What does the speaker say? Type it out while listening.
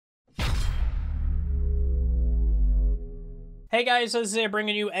Hey guys, HuzzyGames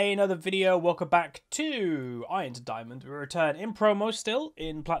bringing you another video. Welcome back to Iron to Diamond. We return in promo still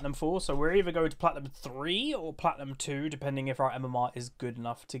in Platinum 4, so we're either going to Platinum 3 or Platinum 2, depending if our MMR is good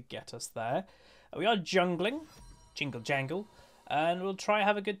enough to get us there. We are jungling, jingle jangle, and we'll try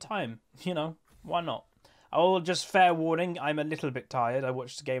have a good time. You know, why not? I will just fair warning, I'm a little bit tired. I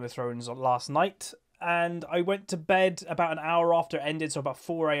watched Game of Thrones last night, and I went to bed about an hour after it ended, so about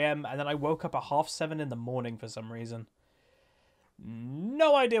 4 AM, and then I woke up at 7:30 in the morning for some reason.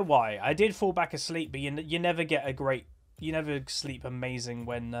 No idea why. I did fall back asleep, but you never get a great... You never sleep amazing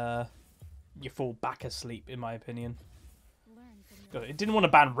when you fall back asleep, in my opinion. God, it didn't want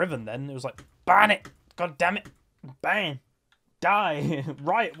to ban Riven then. It was like, ban it! God damn it! Ban! Die!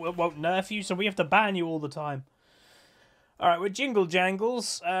 Right, we won't nerf you, so we have to ban you all the time. Alright, with Jingle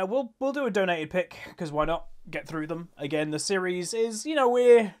Jangles, we'll do a donated pick, because why not? Get through them. Again, the series is, you know,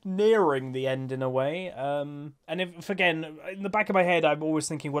 we're nearing the end in a way. And if, again, in the back of my head, I'm always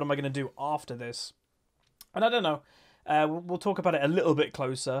thinking, what am I going to do after this? And I don't know. We'll talk about it a little bit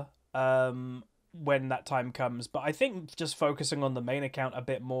closer when that time comes. But I think just focusing on the main account a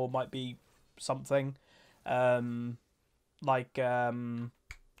bit more might be something. Maybe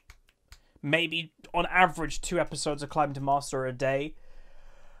on average 2 episodes of Climb to Master a day.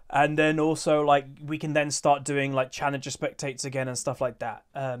 And then also, like, we can then start doing, like, Challenger Spectates again and stuff like that.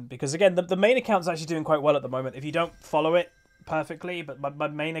 Because, again, the main account's actually doing quite well at the moment. If you don't follow it perfectly, but my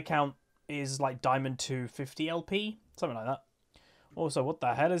main account is, like, Diamond 250 LP. Something like that. Also, what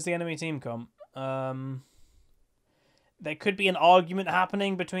the hell is the enemy team comp? There could be an argument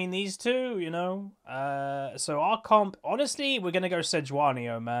happening between these two, you know? So our comp, honestly, we're going to go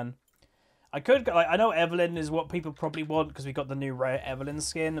SEJUANIO, man. I know Evelyn is what people probably want because we got the new rare Evelyn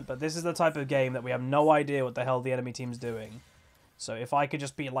skin, but this is the type of game that we have no idea what the hell the enemy team's doing. So if I could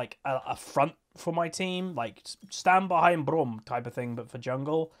just be like a front for my team, like stand behind Brom type of thing, but for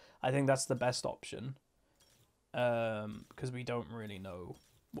jungle, I think that's the best option. Because we don't really know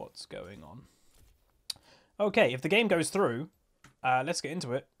what's going on. Okay, if the game goes through, let's get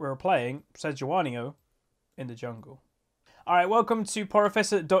into it. We're playing SEJUANIO in the jungle. Alright, welcome to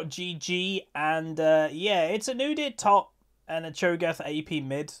Professor.gg, and yeah, it's a Nudid top and a Cho'Gath AP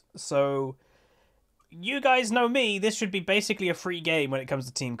mid, so you guys know me, this should be basically a free game when it comes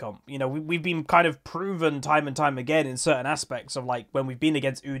to team comp. You know, we've been kind of proven time and time again in certain aspects of, like, when we've been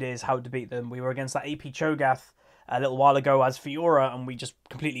against Udyrs, how to beat them. We were against that AP Cho'Gath a little while ago as Fiora, and we just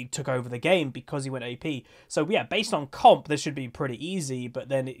completely took over the game because he went AP. So yeah, based on comp, this should be pretty easy, but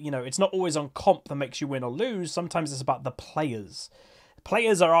then, you know, it's not always on comp that makes you win or lose. Sometimes it's about the players.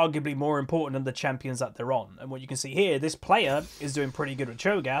 Players are arguably more important than the champions that they're on. And what you can see here, this player is doing pretty good with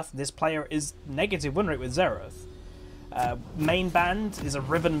Cho'Gath. This player is negative win rate with Xerath. Main banned is a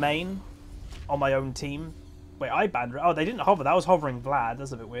Riven main on my own team. Wait, I banned... Oh, they didn't hover. That was hovering Vlad.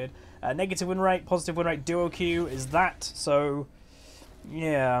 That's a bit weird. Negative win rate, positive win rate, duo Q is that. So,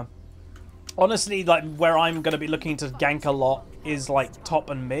 yeah. Honestly, like, where I'm going to be looking to gank a lot is, like,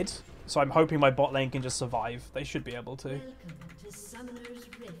 top and mid. So I'm hoping my bot lane can just survive. They should be able to.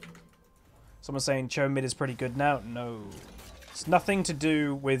 Someone's saying Cho mid is pretty good now. No. It's nothing to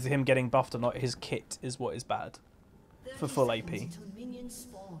do with him getting buffed or not. His kit is what is bad for full AP.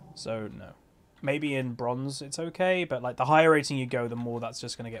 So, no. Maybe in bronze it's okay, but like the higher rating you go, the more that's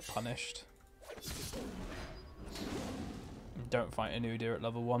just going to get punished. Don't fight an Udyr at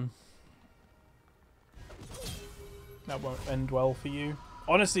level 1. That won't end well for you.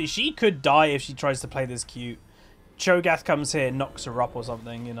 Honestly, she could die if she tries to play this cute. Cho'Gath comes here, knocks her up or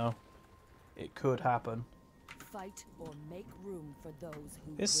something, you know. It could happen. Fight or make room for those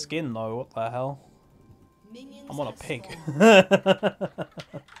who this skin though, what the hell? I'm on a pig.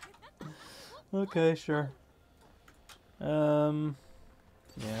 Okay, sure. Yeah.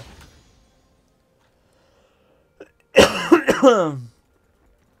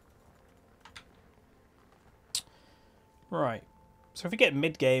 Right. So if we get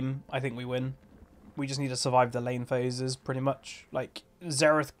mid-game, I think we win. We just need to survive the lane phases, pretty much. Like,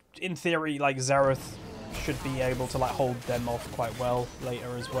 Xerath, in theory, like, Xerath should be able to, like, hold them off quite well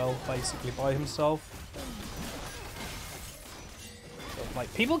later as well, basically, by himself.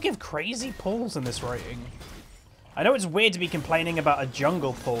 Like, people give crazy pulls in this rating. I know it's weird to be complaining about a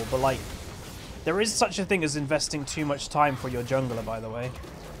jungle pull, but, like, there is such a thing as investing too much time for your jungler, by the way.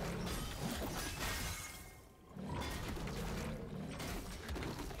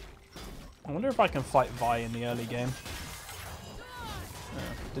 I wonder if I can fight Vi in the early game.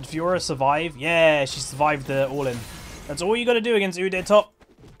 Did Fiora survive? Yeah, she survived the all-in. That's all you got to do against Udyr top.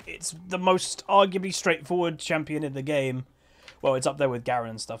 It's the most arguably straightforward champion in the game. Well, it's up there with Garen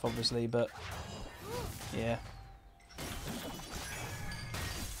and stuff, obviously, but yeah.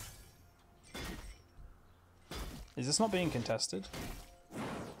 Is this not being contested?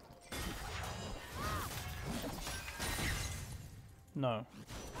 No.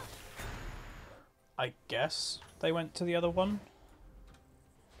 I guess they went to the other one.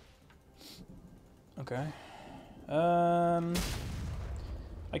 Okay. I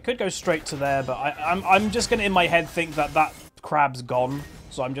could go straight to there, but I'm just gonna in my head think that that crab's gone,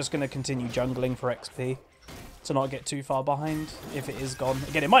 so I'm just gonna continue jungling for XP to not get too far behind if it is gone.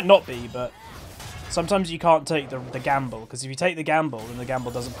 Again, it might not be, but sometimes you can't take the gamble, because if you take the gamble and the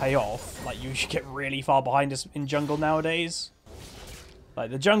gamble doesn't pay off, like you should get really far behind us in jungle nowadays. Like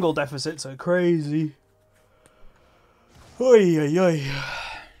the jungle deficits are crazy. Oi, oi, oi.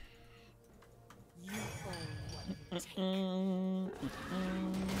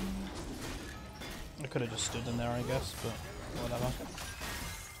 I could have just stood in there, I guess, but whatever.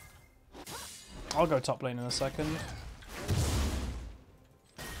 I'll go top lane in a second.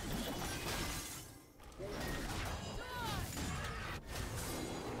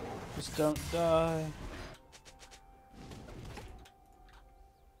 Just don't die.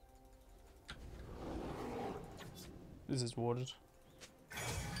 This is warded.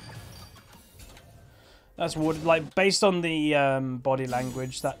 That's warded. Like, based on the body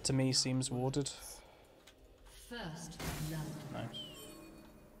language, that to me seems warded. First blood. Nice.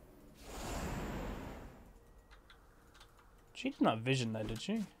 She didn't have vision there, did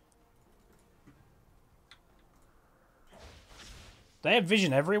she? They have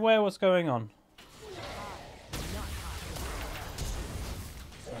vision everywhere? What's going on?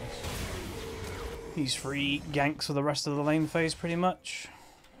 He's free ganks for the rest of the lane phase, pretty much.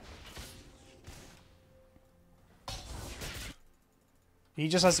 He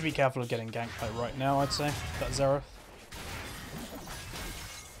just has to be careful of getting ganked like right now, I'd say. That Xerath.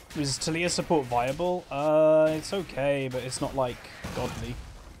 Is Talia support viable? It's okay, but it's not like godly.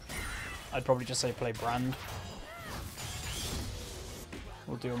 I'd probably just say play Brand.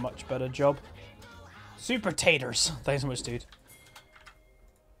 We'll do a much better job. Super taters! Thanks so much, dude.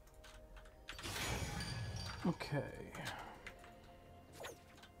 Okay.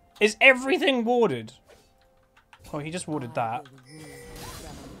 Is everything warded? Oh, he just warded that.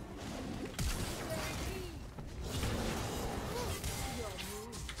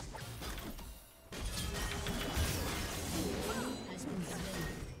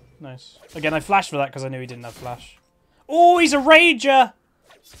 Nice. Again, I flashed for that because I knew he didn't have flash. Oh, he's a rager!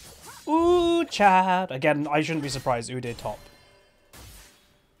 Ooh, Chad. Again, I shouldn't be surprised. Udyr top.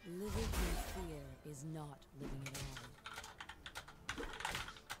 Living in fear is not living at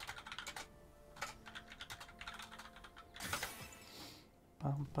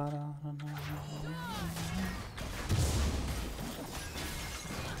all.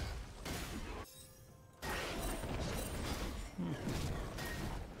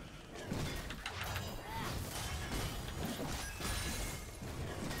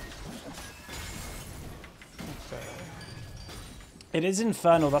 It is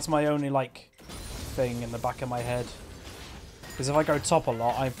Infernal, that's my only, like, thing in the back of my head. Because if I go top a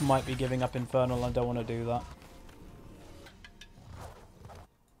lot, I might be giving up Infernal, and I don't want to do that.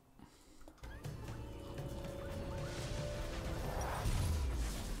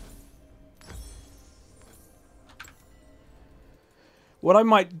 What I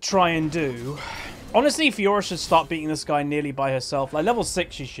might try and do... Honestly, Fiora should start beating this guy nearly by herself. Like, level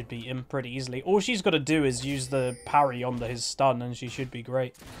 6, she should beat him pretty easily. All she's got to do is use the parry on his stun, and she should be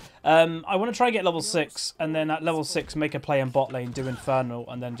great. I want to try and get level 6, and then at level 6, make a play in bot lane, do Infernal,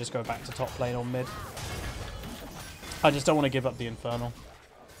 and then just go back to top lane or mid. I just don't want to give up the Infernal.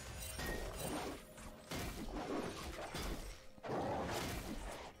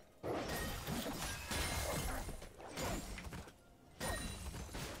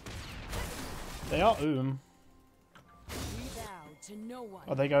 They are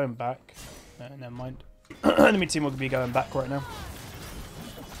Are they going back? Never mind. Enemy team will be going back right now.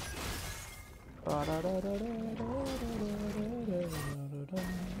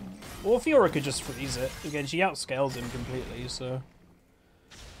 Or Fiora could just freeze it. Again, she outscales him completely, so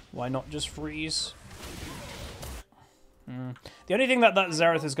why not just freeze? The only thing that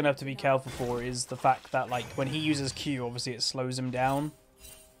Xerath is going to have to be careful for is the fact that, like, when he uses Q, obviously it slows him down.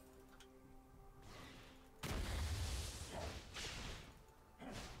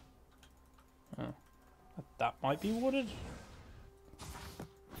 That might be warded.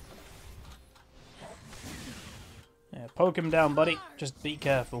 Yeah, poke him down, buddy. Just be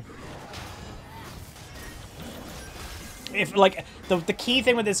careful. If, like, the key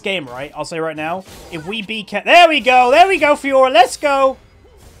thing with this game, right? I'll say right now, if we be there we go, Fiora, let's go!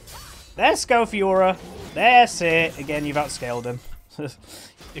 Let's go, Fiora. That's it. Again, you've outscaled him.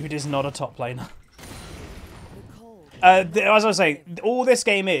 Dude is not a top laner. As I was saying, all this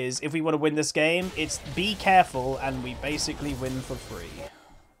game is, if we want to win this game, it's be careful, and we basically win for free.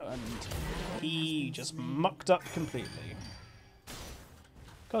 And he just mucked up completely.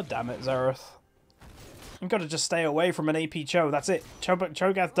 God damn it, Zareth. You've got to just stay away from an AP Cho. That's it.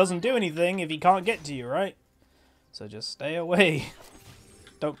 Cho'Gath doesn't do anything if he can't get to you, right? So just stay away.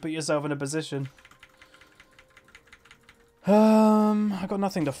 Don't put yourself in a position. I got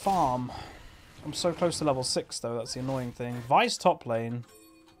nothing to farm. I'm so close to level 6 though, that's the annoying thing. Vi's top lane.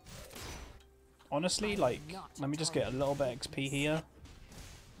 Honestly, like, let me just get a little bit XP here.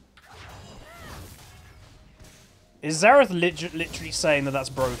 Is Zareth literally saying that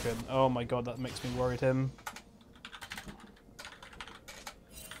that's broken? Oh my god, that makes me worried him.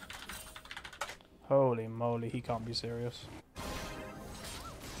 Holy moly, he can't be serious.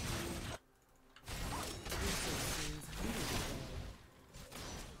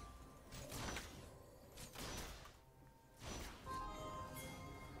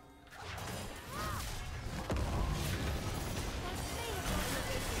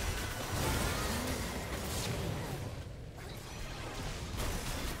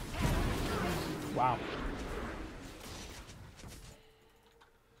 Wow.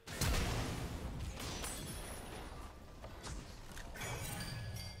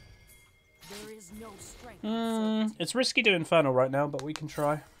 There is no strength. It's risky to Infernal right now, but we can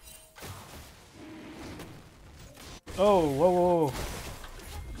try. Oh, whoa, whoa, whoa.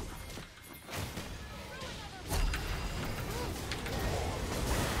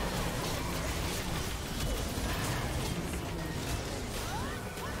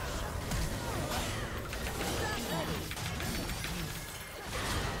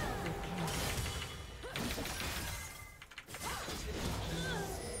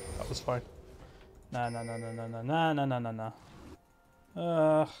 That was fine. Nah, nah, nah, nah, nah, nah, nah, nah, nah, nah,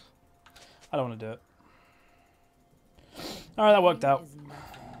 nah. I don't want to do it. All right, that worked out.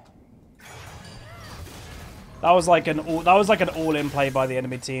 That was like an all-in play by the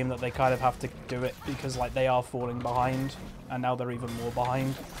enemy team that they kind of have to do it because like they are falling behind, and now they're even more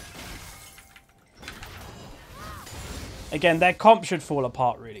behind. Again, their comp should fall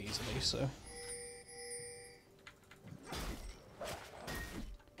apart really easily, so.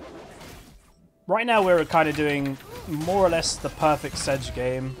 Right now we're kind of doing more or less the perfect Sedge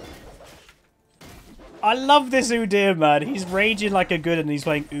game. I love this Udyr, man. He's raging like a good and he's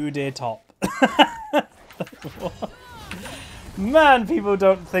playing Udyr top. Man, people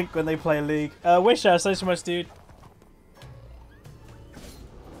don't think when they play League. Wisher, so much, dude.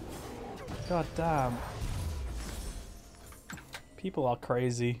 God damn. People are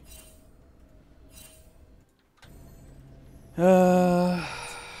crazy.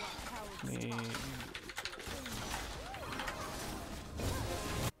 Me.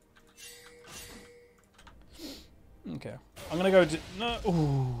 Okay. I'm gonna go. No.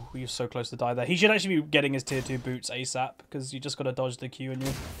 Ooh, you're so close to die there. He should actually be getting his tier 2 boots ASAP because you just gotta dodge the Q and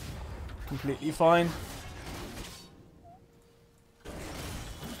you're completely fine.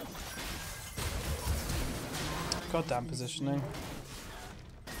 Goddamn positioning.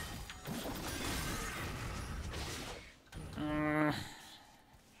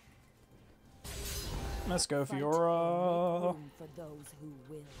 Let's go, Fiora.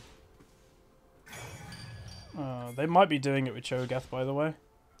 They might be doing it with Cho'Gath, by the way.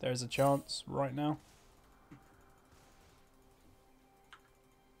 There's a chance right now.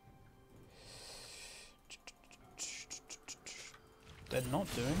 They're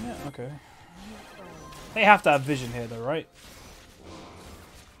not doing it? Okay. They have to have vision here, though, right?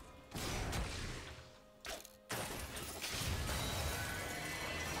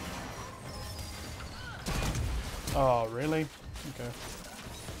 Oh, really? Okay.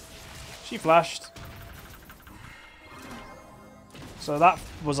 She flashed. So that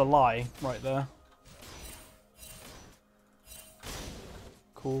was a lie right there.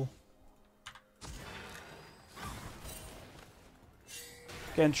 Cool.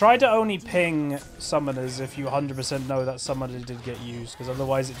 Again, try to only ping summoners if you 100% know that summoner did get used, because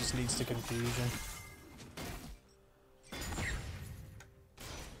otherwise it just leads to confusion.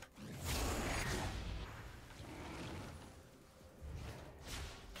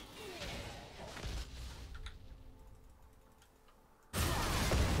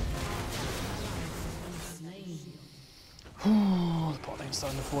 The pot lane's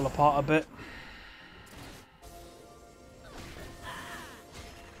starting to fall apart a bit.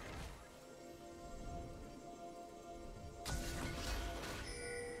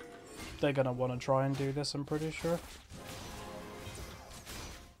 They're gonna want to try and do this, I'm pretty sure.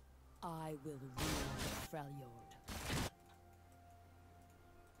 I will rule Freljord.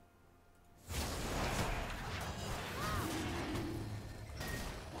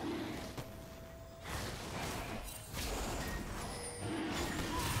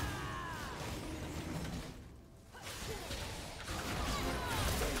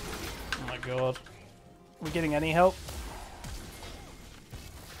 god. Are we getting any help?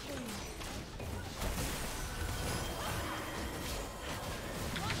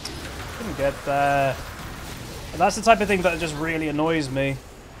 Couldn't get there. And that's the type of thing that just really annoys me.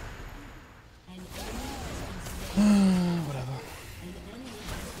 Whatever.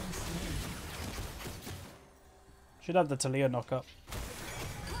 Should have the Talia knock up.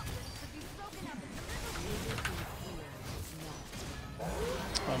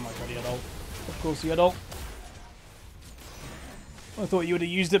 Oh my god, he had ult. Of course he had ult. I thought you would have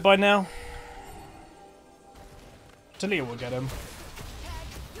used it by now. Talia will get him.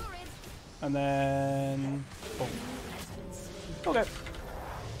 And then... Oh. Okay.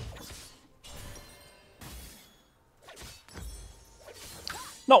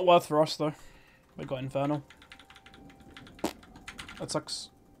 Not worth for us, though. We got Infernal. That sucks.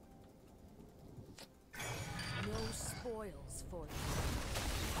 No spoils for you.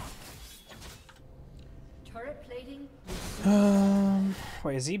 Turret plating.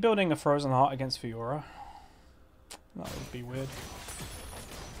 Wait, is he building a Frozen Heart against Fiora? That would be weird.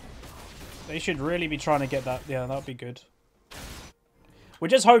 They should really be trying to get that. Yeah, that would be good. We're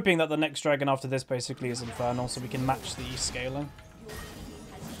just hoping that the next dragon after this basically is Infernal, so we can match the scaling.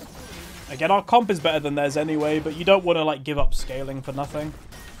 Again, our comp is better than theirs anyway, but you don't want to like give up scaling for nothing.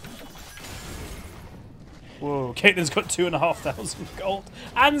 Whoa, Caitlyn's got 2,500 gold.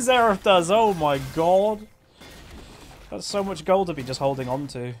 And Xerath does, oh my god. That's so much gold to be just holding on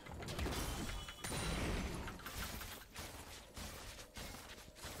to.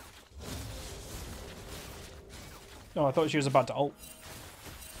 Oh, I thought she was about to ult.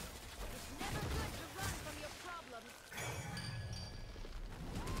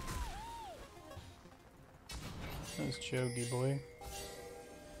 There's Chogi boy.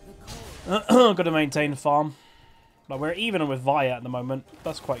 Gotta maintain farm. Like, we're even with Vaya at the moment.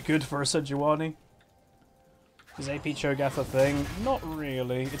 That's quite good for a Sejuani. Is AP Cho'Gath a thing? Not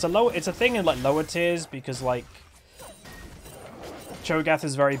really. It's a thing in like lower tiers because like Cho'Gath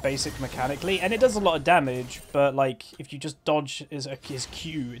is very basic mechanically, and it does a lot of damage, but like if you just dodge his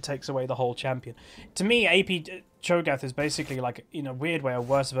Q, it takes away the whole champion. To me, AP Cho'Gath is basically like, in a weird way, a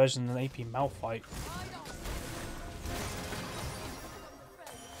worse version than AP Malphite.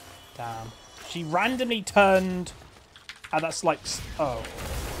 Damn. She randomly turned... And that's like... Oh.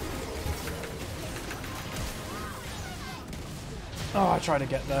 Oh, I tried to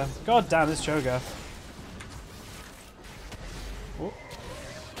get there. God damn, this Cho'Gath. Oh.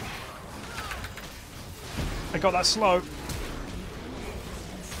 I got that slow.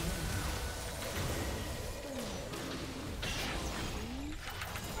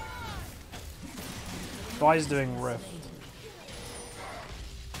 Guy's doing Rift.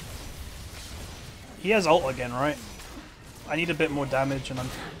 He has ult again, right? I need a bit more damage and I'm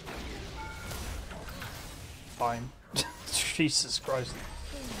fine. Jesus Christ.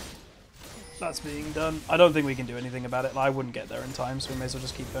 That's being done. I don't think we can do anything about it. I wouldn't get there in time, so we may as well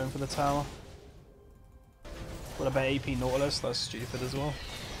just keep going for the tower. What about AP Nautilus? That's stupid as well.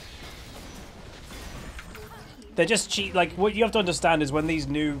 They're just cheap. Like, what you have to understand is when these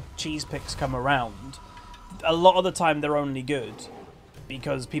new cheese picks come around, a lot of the time they're only good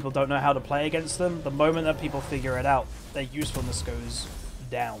because people don't know how to play against them. The moment that people figure it out, their usefulness goes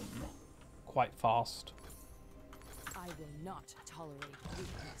down quite fast. I will not tolerate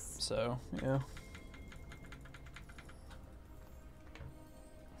weakness. So, yeah.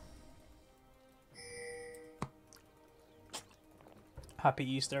 Happy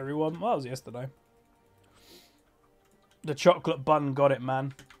Easter, everyone. Well, that was yesterday. The chocolate bun got it,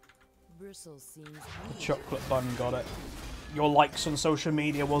 man. Bristles seems The chocolate bun got it. Your likes on social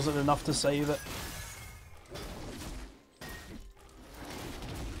media wasn't enough to save it.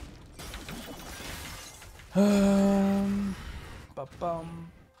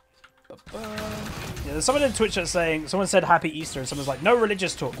 Ba-bum. Yeah, there's someone in Twitch that's saying, someone said Happy Easter, and someone's like, no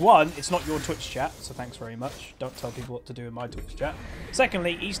religious talk. One, it's not your Twitch chat, so thanks very much. Don't tell people what to do in my Twitch chat.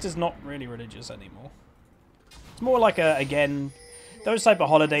 Secondly, Easter's not really religious anymore. It's more like a, again, those type of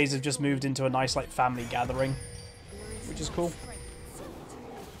holidays have just moved into a nice like family gathering, which is cool.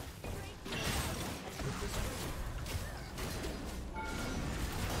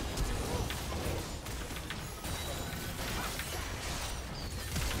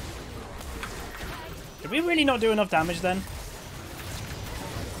 Did we really not do enough damage then?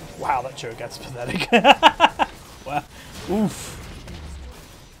 Wow, that Cho'Gath's pathetic. Wow. Oof.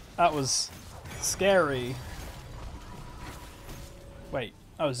 That was scary. Wait.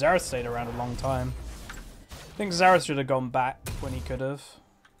 Oh, Xerath stayed around a long time. I think Xerath should have gone back when he could have.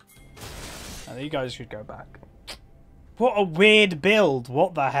 And you guys should go back. What a weird build.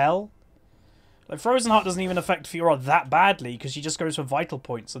 What the hell? Like, Frozen Heart doesn't even affect Fiora that badly, because she just goes for vital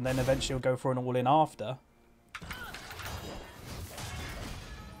points, and then eventually will go for an all-in after.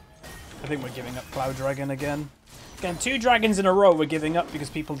 I think we're giving up Cloud Dragon again. Again, 2 dragons in a row we're giving up because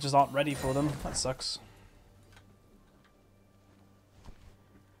people just aren't ready for them. That sucks.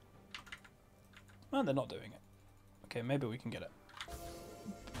 Well, they're not doing it. Okay, maybe we can get it.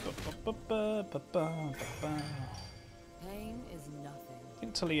 Pain is nothing. I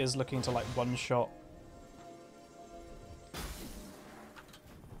think Talia's looking to like one-shot.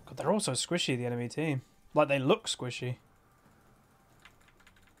 God, they're also squishy, the enemy team. Like, they look squishy.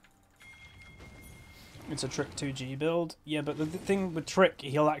 It's a Trick 2G build. Yeah, but the thing with Trick,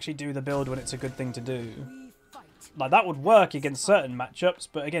 he'll actually do the build when it's a good thing to do. Like, that would work against certain matchups,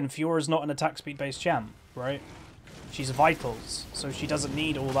 but again, Fiora's not an attack speed based champ, right? She's vitals, so she doesn't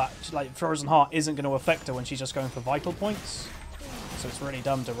need all that. Like, Frozen Heart isn't going to affect her when she's just going for vital points. So it's really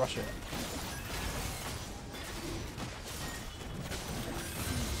dumb to rush it.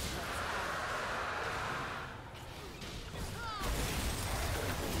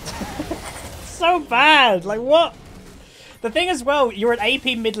 So bad! Like, what? The thing as well, you're an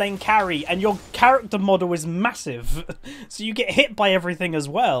AP mid lane carry, and your character model is massive. So you get hit by everything as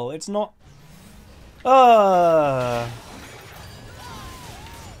well. It's not... Why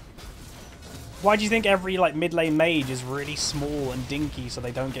do you think every like mid lane mage is really small and dinky so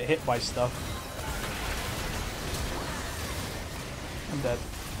they don't get hit by stuff? I'm dead.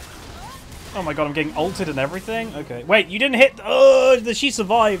 Oh my god, I'm getting ulted and everything? Okay. Wait, you didn't hit... Oh, she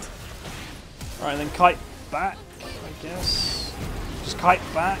survived. Alright, then kite back, I guess. Just kite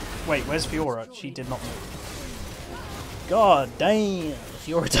back. Wait, where's Fiora? She did not move. God damn.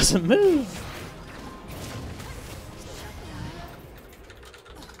 Fiora doesn't move.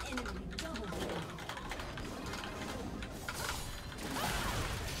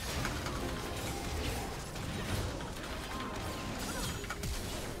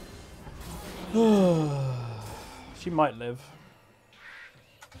 She might live.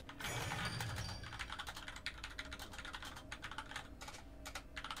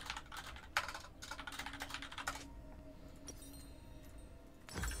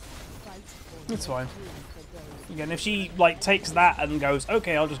 It's fine. Again, if she like takes that and goes,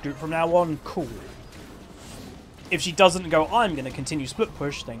 okay, I'll just group from now on, cool. If she doesn't go, I'm going to continue split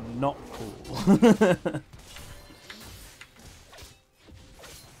push, then not cool.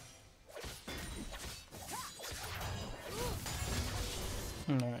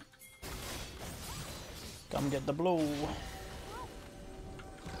 Alright. Come get the blow.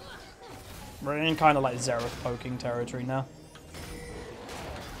 We're in kind of like Xerath poking territory now.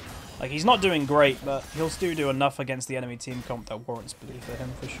 Like, he's not doing great, but he'll still do enough against the enemy team comp that warrants blue for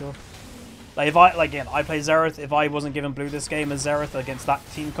him, for sure. Like, if I, like, again, I play Xerath, if I wasn't given blue this game as Xerath against that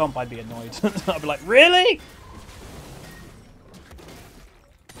team comp, I'd be annoyed. I'd be like, really?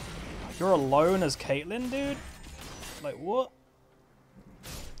 You're alone as Caitlyn, dude? Like, what?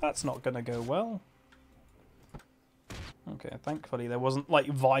 That's not gonna go well. Okay, thankfully there wasn't, like,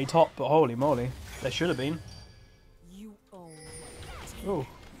 Vi top, but holy moly. There should have been. You own. Ooh.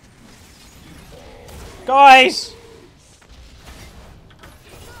 Guys!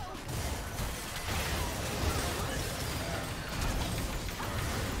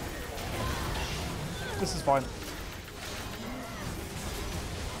 This is fine.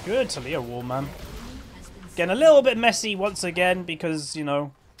 Good Talia wall, man. Getting a little bit messy once again because, you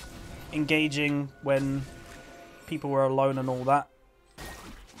know, engaging when people were alone and all that.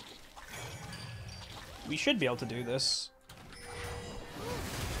 We should be able to do this.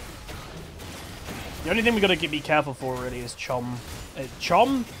 The only thing we gotta be careful for really is Chom.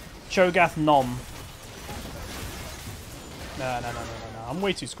 Chom? Cho'Gath Nom. No. I'm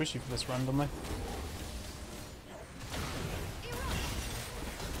way too squishy for this randomly.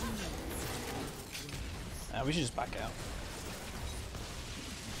 We should just back out.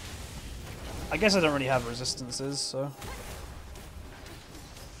 I guess I don't really have resistances, so...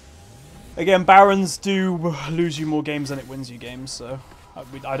 Again, Barons do lose you more games than it wins you games, so...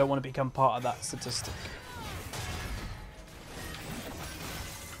 I don't want to become part of that statistic.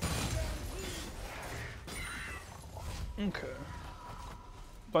 Okay.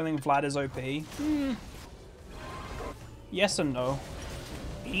 Don't think Vlad is OP. Yes and no.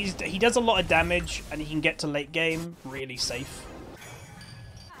 He does a lot of damage and he can get to late game really safe.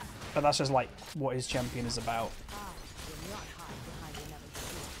 But that's just like what his champion is about.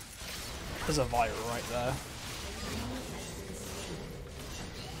 There's a Vira right there.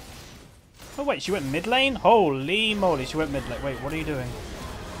 Oh wait, she went mid lane? Holy moly, she went mid lane. Wait, what are you doing?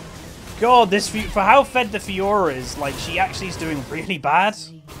 God, this for how fed the Fiora is, like she actually is doing really bad.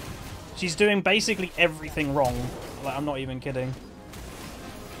 She's doing basically everything wrong. Like, I'm not even kidding.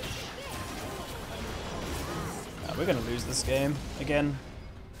 We're gonna lose this game again.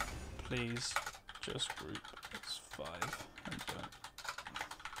 Please, just group. It's 5. And don't.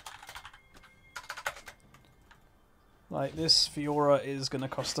 Like, this Fiora is gonna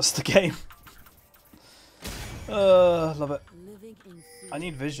cost us the game. Love it. I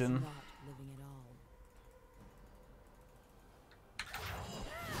need vision.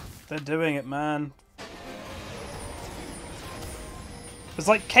 They're doing it, man. It's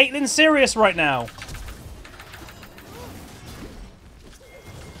like Caitlyn's serious right now.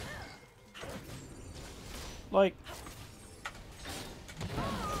 Like,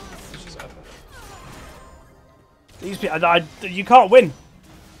 these people, you can't win.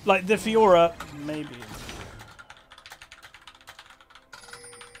 Like the Fiora, maybe.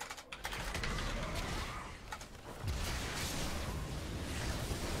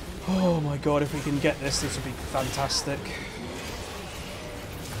 Oh my god, if we can get this, this would be fantastic.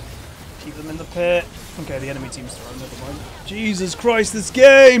 Keep them in the pit. Okay, the enemy team's thrown, never mind. Jesus Christ, this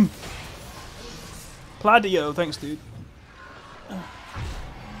game! Pladio, thanks, dude.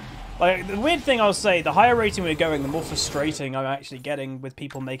 Like, the weird thing I'll say, the higher rating we're going, the more frustrating I'm actually getting with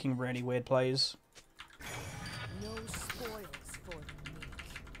people making really weird plays. No spoils for the meek.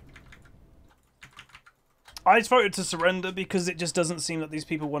 I just voted to surrender because it just doesn't seem that these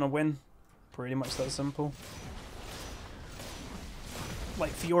people want to win. Pretty much that simple.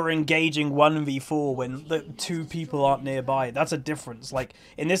 Like, if you're engaging 1v4 when the 2 people aren't nearby, that's a difference. Like,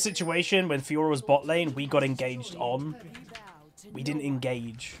 in this situation, when Fiora was bot lane, we got engaged on. We didn't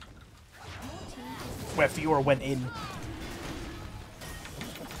engage. Where Fiora went in.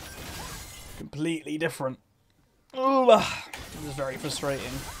 Completely different. Ooh, it was very frustrating.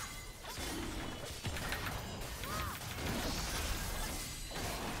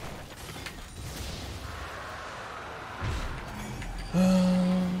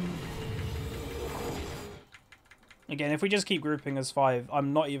 Again, if we just keep grouping as 5,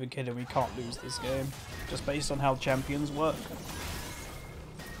 I'm not even kidding, we can't lose this game. Just based on how champions work.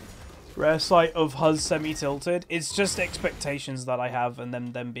 Rare sight of Huz semi-tilted. It's just expectations that I have and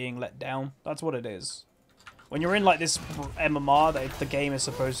them being let down. That's what it is. When you're in like this MMR, the game is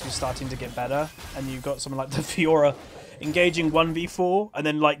supposed to be starting to get better, and you've got someone like the Fiora engaging 1v4 and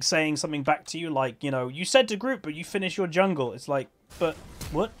then like saying something back to you like, you know, you said to group but you finish your jungle. It's like, but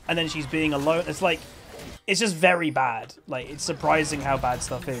what? And then she's being alone. It's like, it's just very bad. Like, it's surprising how bad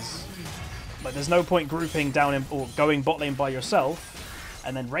stuff is. Like, there's no point grouping down in, or going bot lane by yourself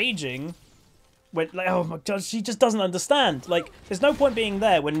and then raging when, like, oh my god, she just doesn't understand. Like, there's no point being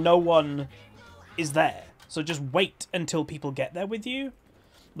there when no one is there. So just wait until people get there with you.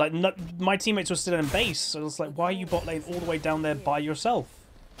 Like, no, my teammates were still in base, so it's like, why are you bot lane all the way down there by yourself?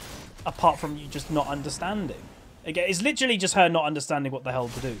 Apart from you just not understanding. Again, it's literally just her not understanding what the hell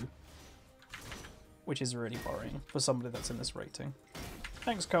to do. Which is really worrying for somebody that's in this rating.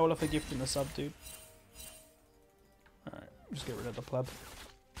 Thanks, Cola, for gifting the sub, dude. Alright, just get rid of the pleb.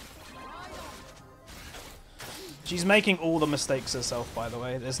 She's making all the mistakes herself, by the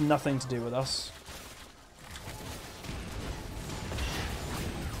way. There's nothing to do with us.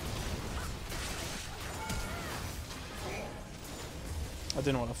 I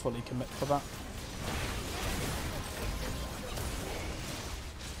didn't want to fully commit for that.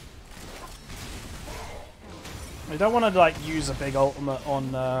 I don't want to like use a big ultimate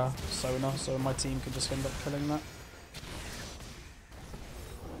on Sona, so my team can just end up killing that.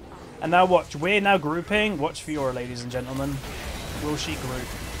 And now watch, we're now grouping. Watch Fiora, ladies and gentlemen. Will she group?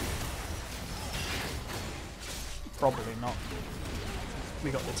 Probably not.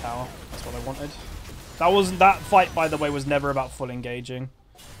 We got the tower. That's what I wanted. That fight, by the way, was never about full engaging.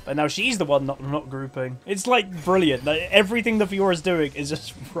 But now she's the one not grouping. It's like brilliant. Like, everything the Fiora's doing is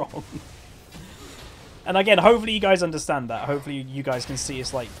just wrong. And again, hopefully you guys understand that. Hopefully you guys can see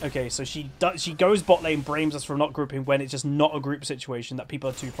it's like, okay, so she goes bot lane, blames us for not grouping when it's just not a group situation, that people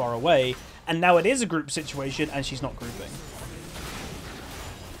are too far away. And now it is a group situation and she's not grouping.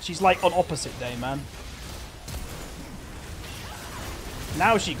 She's like on opposite day, man.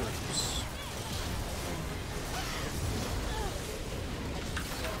 Now she groups.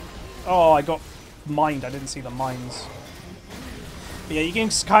 Oh, I got mined. I didn't see the mines. But yeah, you can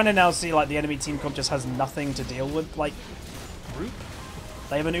kind of now see like the enemy team comp just has nothing to deal with, like, group.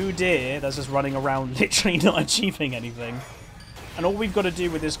 They have an Udyr that's just running around literally not achieving anything. And all we've got to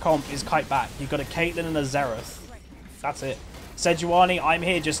do with this comp is kite back. You've got a Caitlyn and a Xerath. That's it. Sejuani, I'm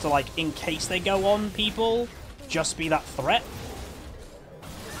here just to, like, in case they go on people, just be that threat.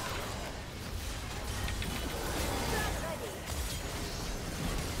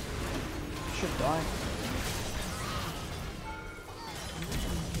 die.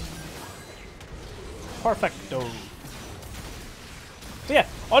 Perfecto. So yeah,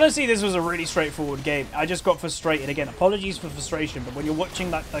 honestly, this was a really straightforward game. I just got frustrated. Again, apologies for frustration, but when you're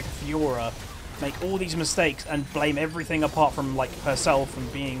watching that, like, Fiora make all these mistakes and blame everything apart from, like, herself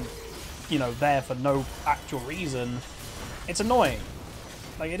and being, you know, there for no actual reason, it's annoying.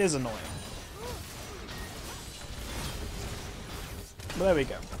 Like, it is annoying. But there we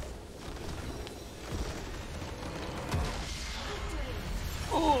go.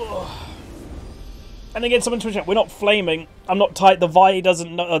 Ooh. And again, someone Twitch, we're not flaming. I'm not tight. The Vi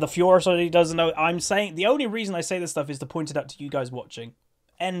doesn't know. The Fiora, sorry, doesn't know. I'm saying the only reason I say this stuff is to point it out to you guys watching.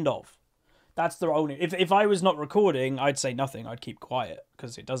 End of. That's the only. If I was not recording, I'd say nothing. I'd keep quiet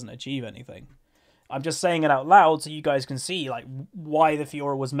because it doesn't achieve anything. I'm just saying it out loud so you guys can see like why the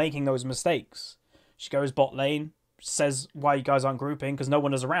Fiora was making those mistakes. She goes bot lane, says why you guys aren't grouping because no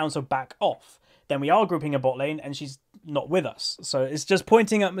one is around, so back off. Then we are grouping a bot lane and she's not with us. So it's just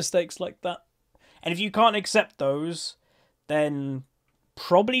pointing out mistakes like that. And if you can't accept those, then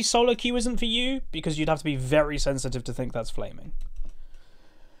probably solo queue isn't for you, because you'd have to be very sensitive to think that's flaming.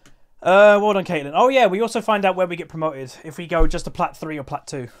 Well done, Caitlin. Oh yeah, we also find out where we get promoted, if we go just to Plat 3 or Plat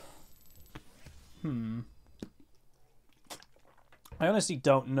 2. I honestly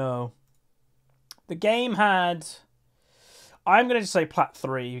don't know. The game had... I'm going to just say Plat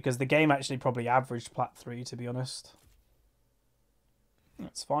 3, because the game actually probably averaged Plat 3, to be honest.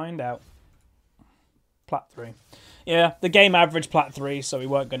 Let's find out. Plat 3. Yeah, the game averaged Plat 3, so we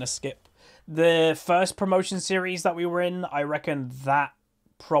weren't going to skip. The first promotion series that we were in, I reckon that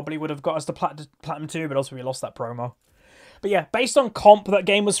probably would have got us to Platinum 2, but also we lost that promo. But yeah, based on comp, that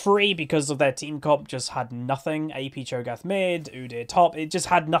game was free because of their team comp just had nothing. AP Cho'Gath mid, Udyr top. It just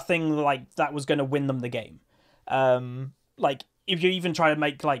had nothing like that was going to win them the game. Like, if you even try to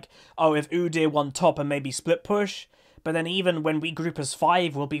make, like, oh, if Udyr won top and maybe split push, but then even when we group as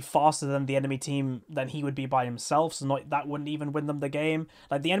 5, we'll be faster than the enemy team than he would be by himself, so that wouldn't even win them the game.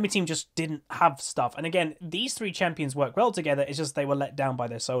 Like, the enemy team just didn't have stuff. And again, these 3 champions work well together, it's just they were let down by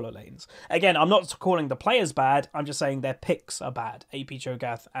their solo lanes. Again, I'm not calling the players bad, I'm just saying their picks are bad. AP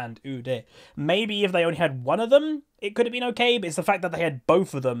Cho'Gath and Udyr. Maybe if they only had one of them, it could have been okay, but it's the fact that they had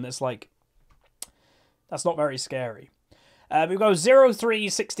both of them that's like... that's not very scary. We go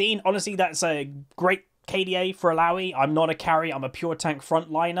 0-3-16. Honestly, that's a great KDA for Alawi. I'm not a carry, I'm a pure tank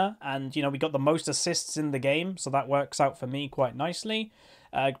frontliner, and you know, we got the most assists in the game, so that works out for me quite nicely.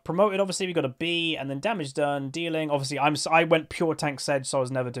 Promoted, obviously, we got a B, and then damage done, dealing. Obviously, I went pure tank Sej, so I was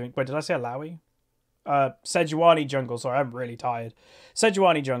never doing... Wait, did I say Alawi? Sejuani jungle, sorry, I'm really tired.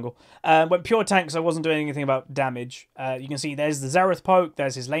 Sejuani jungle. Went pure tank, so I wasn't doing anything about damage. You can see there's the Xerath poke,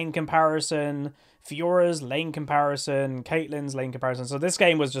 there's his lane comparison, Fiora's lane comparison, Caitlyn's lane comparison. So this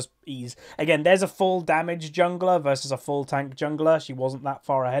game was just ease. Again, there's a full damage jungler versus a full tank jungler. She wasn't that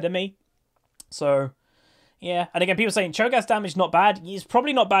far ahead of me. So, yeah. And again, people saying Cho'Gath's damage not bad. He's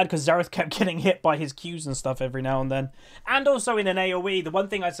probably not bad because Xerath kept getting hit by his Qs and stuff every now and then. And also in an AoE, the one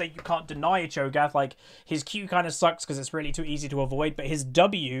thing I'd say you can't deny Cho'Gath, like, his Q kind of sucks because it's really too easy to avoid, but his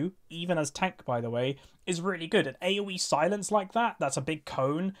W, even as tank, by the way, is really good. An AoE silence like that, that's a big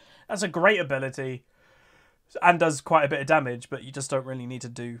cone. That's a great ability. And does quite a bit of damage, but you just don't really need to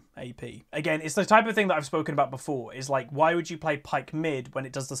do AP. Again, it's the type of thing that I've spoken about before, is like, why would you play Pyke mid when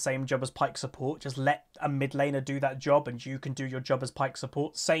it does the same job as Pyke support? Just let a mid laner do that job and you can do your job as Pyke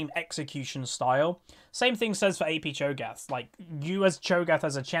support. Same execution style. Same thing says for AP Cho'Gath. Like, you as Cho'Gath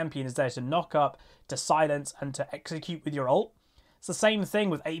as a champion is there to knock up, to silence, and to execute with your ult. It's the same thing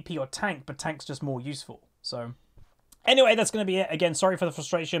with AP or tank, but tank's just more useful. So... anyway, that's going to be it. Again, sorry for the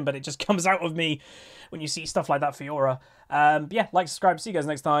frustration, but it just comes out of me when you see stuff like that, Fiora. Yeah, like, subscribe. See you guys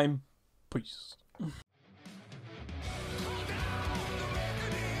next time. Peace.